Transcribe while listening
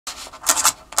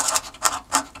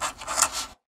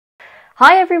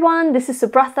Hi everyone, this is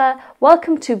Subratha.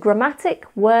 Welcome to Grammatic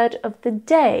Word of the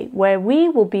Day, where we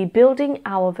will be building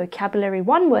our vocabulary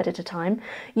one word at a time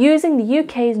using the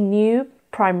UK's new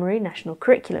primary national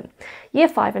curriculum, Year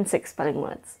 5 and 6 spelling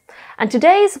words. And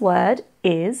today's word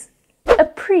is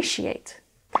appreciate.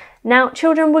 Now,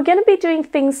 children, we're going to be doing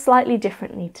things slightly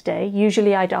differently today.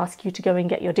 Usually I'd ask you to go and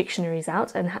get your dictionaries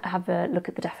out and have a look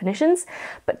at the definitions.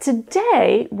 But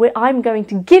today I'm going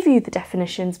to give you the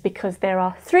definitions because there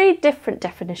are 3 different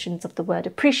definitions of the word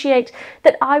appreciate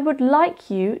that I would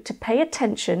like you to pay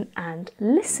attention and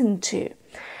listen to.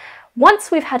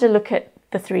 Once we've had a look at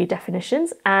the 3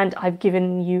 definitions and I've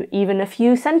given you even a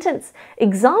few sentence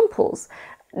examples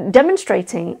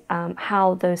demonstrating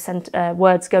how those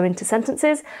words go into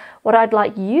sentences, what I'd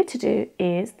like you to do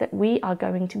is that we are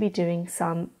going to be doing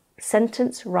some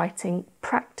sentence writing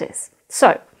practice.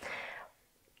 So,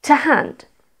 to hand,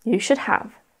 you should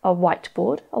have a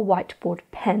whiteboard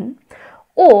pen,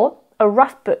 or a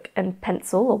rough book and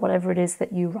pencil, or whatever it is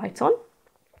that you write on.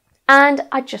 And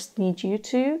I just need you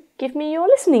to give me your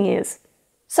listening ears.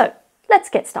 So, let's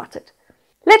get started.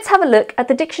 Let's have a look at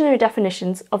the dictionary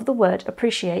definitions of the word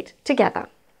appreciate together.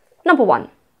 Number 1,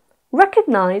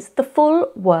 recognise the full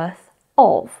worth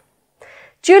of.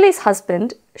 Julie's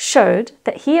husband showed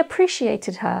that he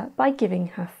appreciated her by giving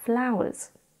her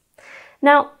flowers.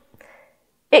 Now,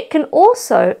 it can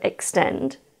also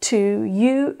extend to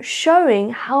you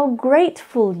showing how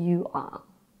grateful you are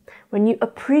when you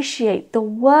appreciate the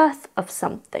worth of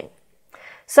something.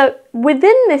 So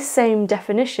within this same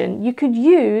definition, you could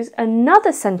use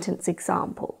another sentence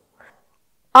example.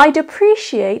 I'd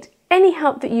appreciate any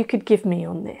help that you could give me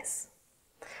on this.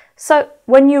 So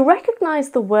when you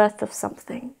recognise the worth of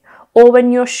something, or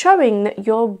when you're showing that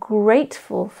you're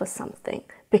grateful for something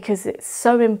because it's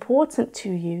so important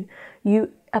to you,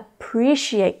 you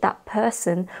appreciate that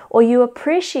person or you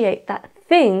appreciate that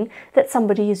thing that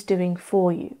somebody is doing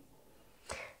for you.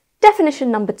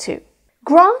 Definition number 2,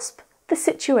 grasp the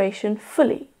situation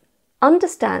fully.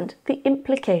 Understand the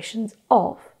implications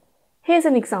of. Here's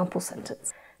an example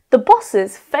sentence. The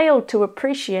bosses failed to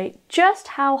appreciate just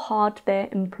how hard their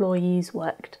employees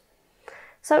worked.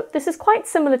 So this is quite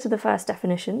similar to the first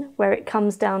definition, where it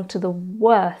comes down to the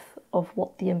worth of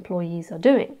what the employees are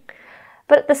doing.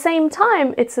 But at the same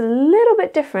time, it's a little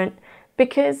bit different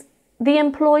because the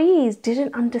employees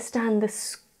didn't understand the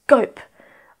scope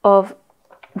of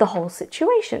the whole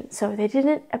situation. So they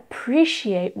didn't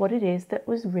appreciate what it is that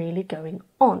was really going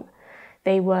on.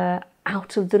 They were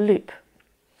out of the loop.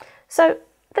 So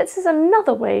this is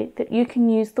another way that you can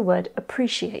use the word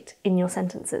appreciate in your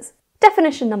sentences.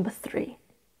 Definition number 3.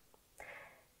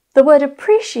 The word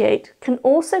appreciate can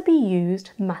also be used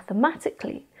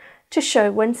mathematically to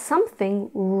show when something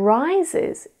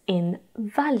rises in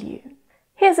value.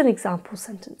 Here's an example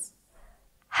sentence.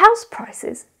 House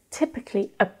prices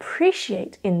typically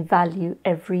appreciate in value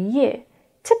every year,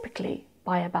 typically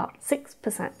by about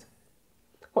 6%.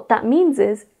 What that means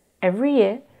is every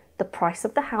year the price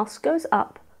of the house goes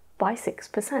up by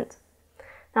 6%.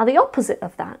 Now the opposite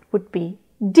of that would be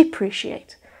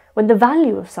depreciate, when the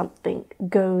value of something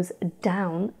goes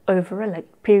down over a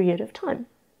period of time.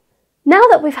 Now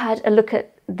that we've had a look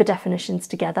at the definitions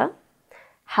together,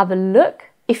 have a look.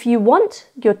 If you want,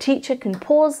 your teacher can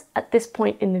pause at this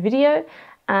point in the video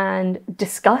and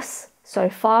discuss so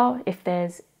far. If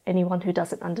there's anyone who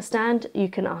doesn't understand, you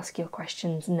can ask your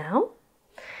questions now.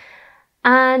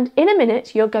 And in a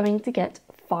minute, you're going to get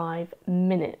 5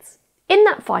 minutes. In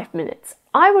that 5 minutes,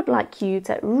 I would like you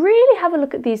to really have a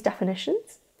look at these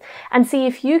definitions and see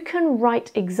if you can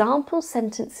write example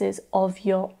sentences of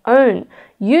your own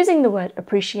using the word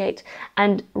appreciate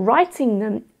and writing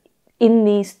them in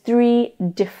these 3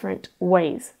 different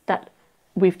ways that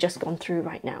we've just gone through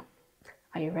right now.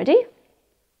 Are you ready?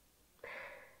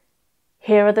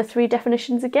 Here are the 3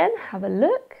 definitions again. Have a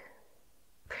look.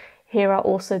 Here are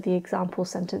also the example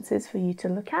sentences for you to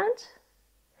look at.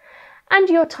 And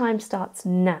your time starts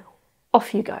now.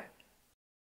 Off you go.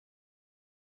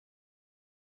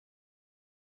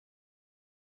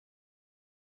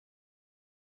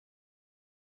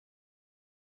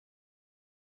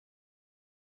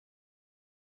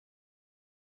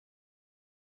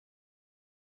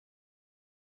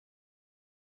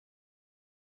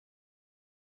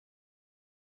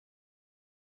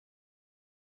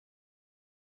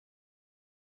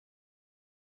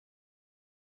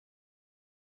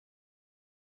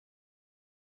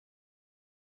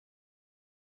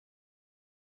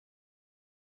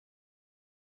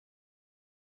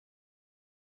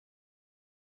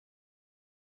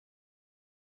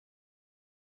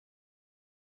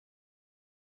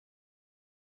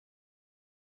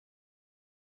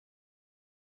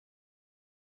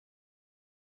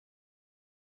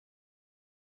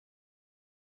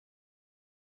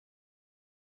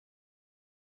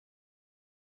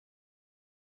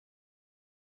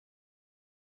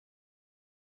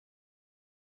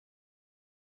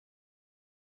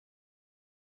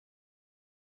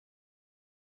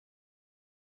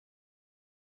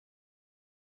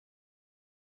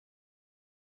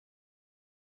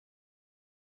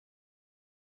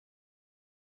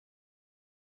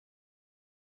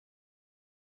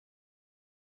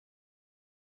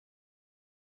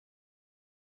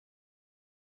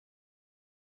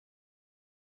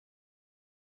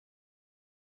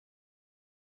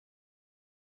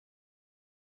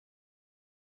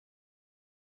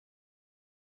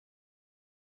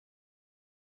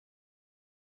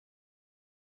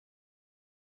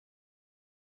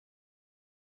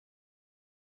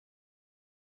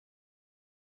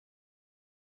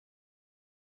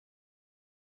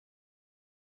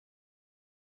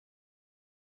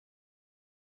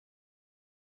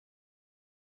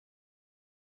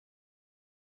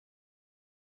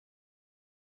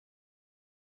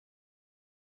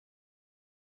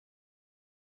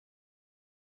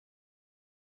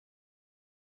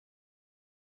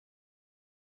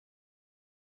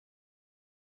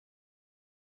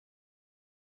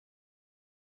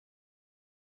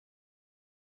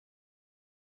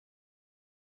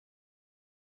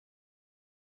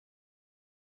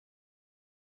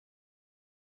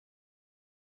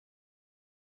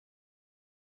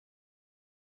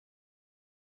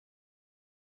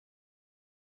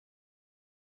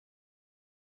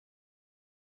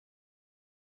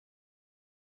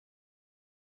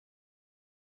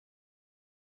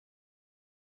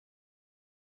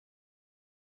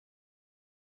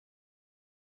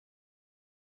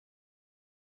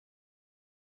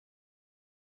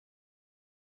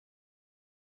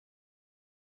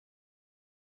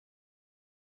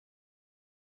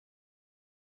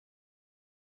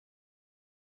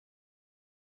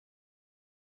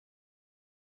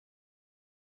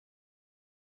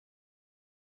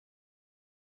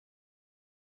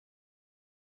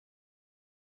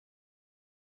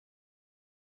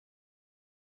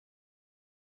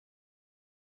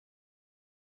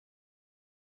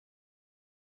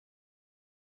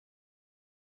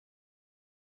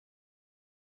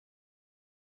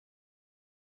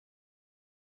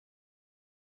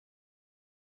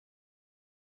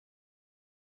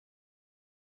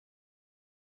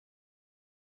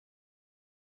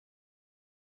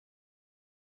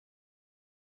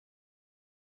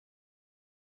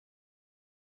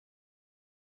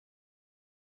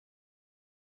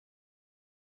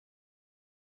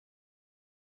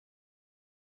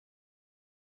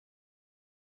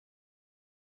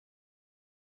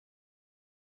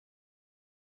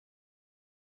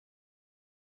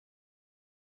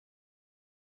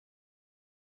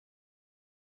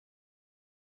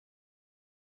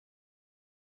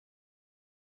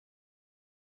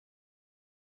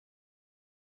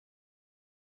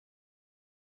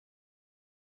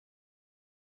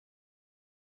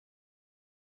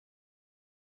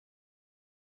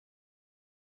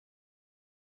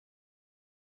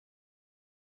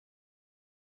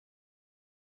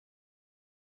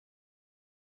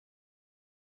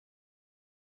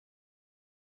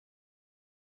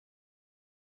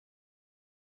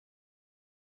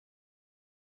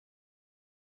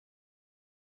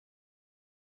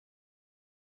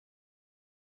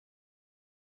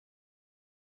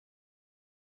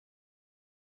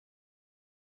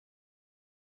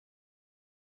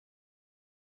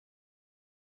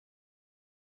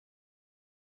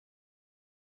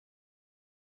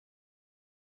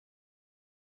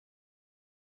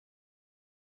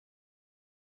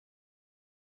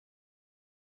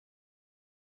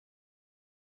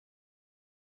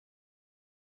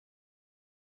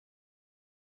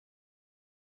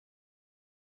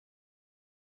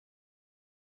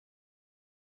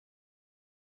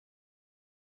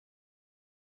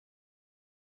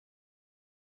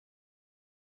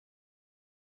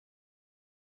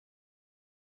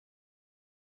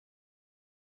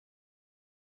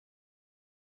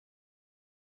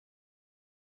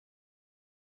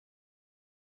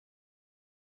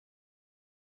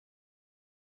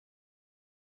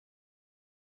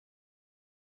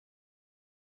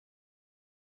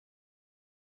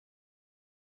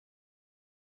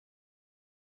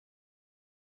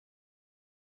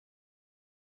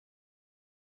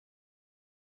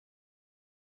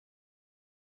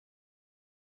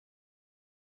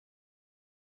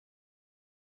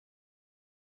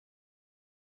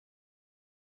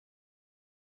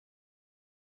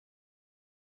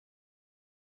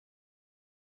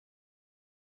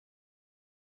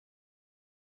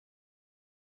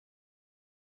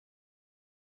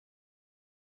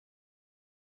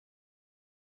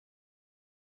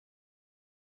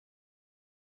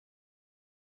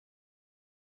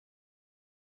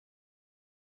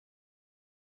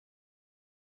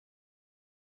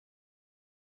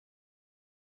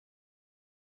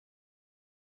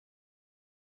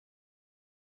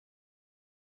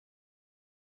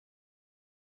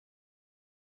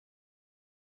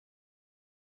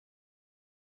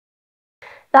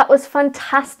 That was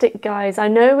fantastic, guys. I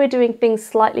know we're doing things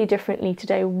slightly differently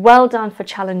today. Well done for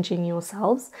challenging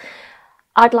yourselves.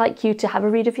 I'd like you to have a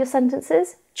read of your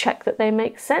sentences, check that they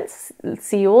make sense,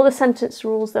 see all the sentence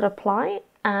rules that apply,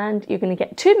 and you're going to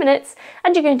get 2 minutes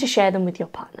and you're going to share them with your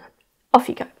partner. Off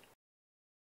you go.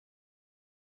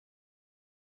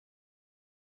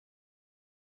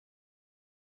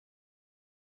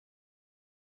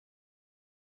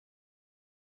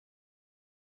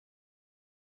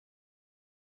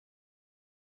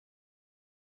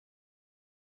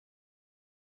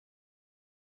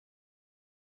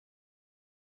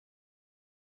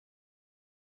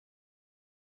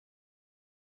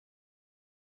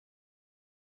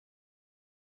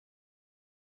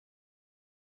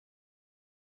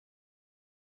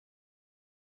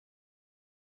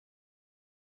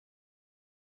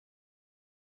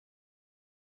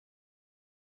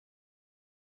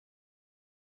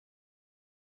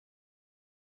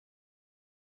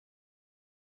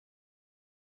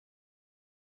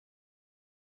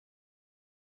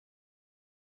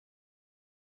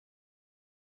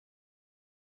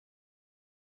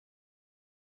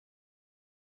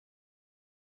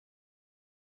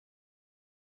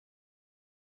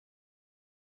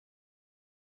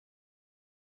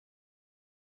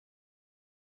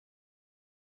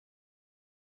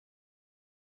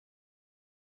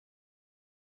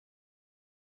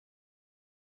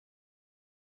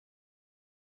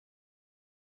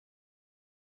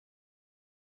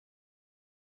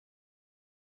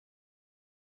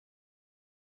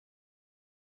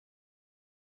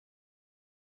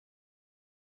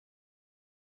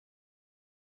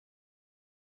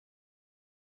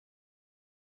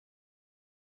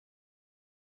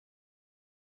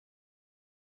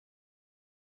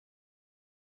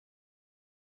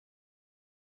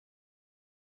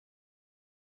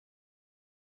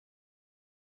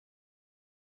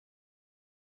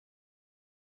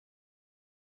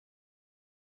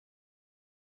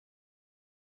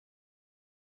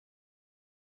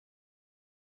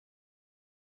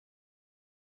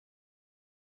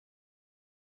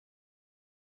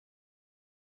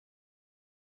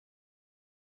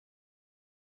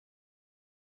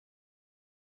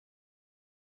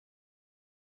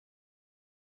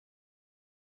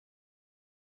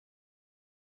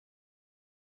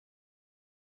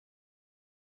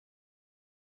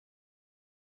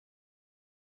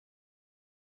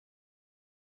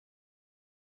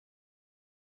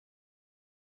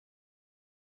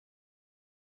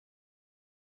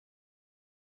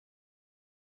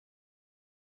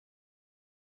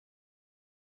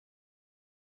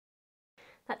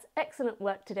 That's excellent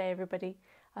work today, everybody.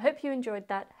 I hope you enjoyed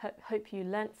that. Hope you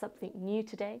learnt something new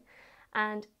today.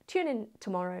 And tune in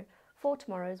tomorrow for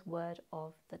tomorrow's word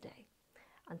of the day.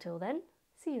 Until then,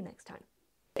 see you next time.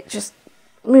 Just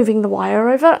moving the wire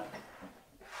over.